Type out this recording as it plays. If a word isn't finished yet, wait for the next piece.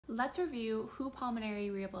Let's review who pulmonary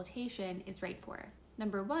rehabilitation is right for.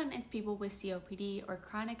 Number 1 is people with COPD or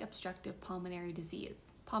chronic obstructive pulmonary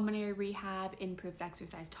disease. Pulmonary rehab improves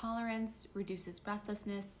exercise tolerance, reduces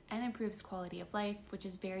breathlessness, and improves quality of life, which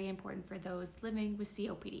is very important for those living with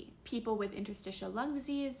COPD. People with interstitial lung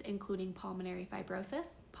disease, including pulmonary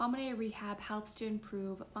fibrosis. Pulmonary rehab helps to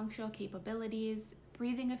improve functional capabilities,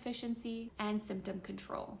 breathing efficiency, and symptom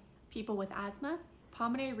control. People with asthma.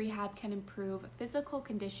 Pulmonary rehab can improve physical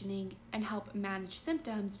conditioning and help manage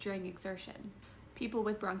symptoms during exertion. People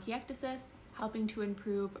with bronchiectasis, helping to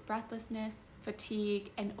improve breathlessness, fatigue,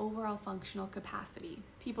 and overall functional capacity.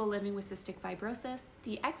 People living with cystic fibrosis,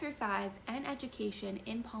 the exercise and education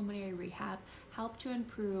in pulmonary rehab help to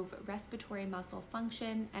improve respiratory muscle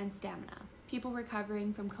function and stamina. People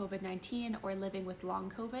recovering from COVID-19 or living with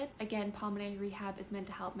long COVID, again, pulmonary rehab is meant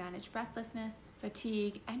to help manage breathlessness,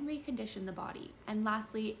 fatigue, and recondition the body. And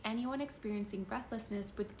lastly, anyone experiencing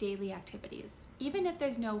breathlessness with daily activities. Even if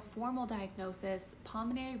there's no formal diagnosis,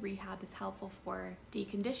 pulmonary rehab is helpful for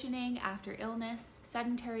deconditioning after illness,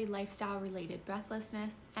 sedentary lifestyle-related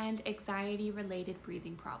breathlessness, and anxiety-related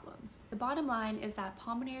breathing problems. The bottom line is that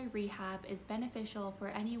pulmonary rehab is beneficial for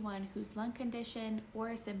anyone whose lung condition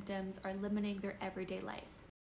or symptoms are limiting their everyday life.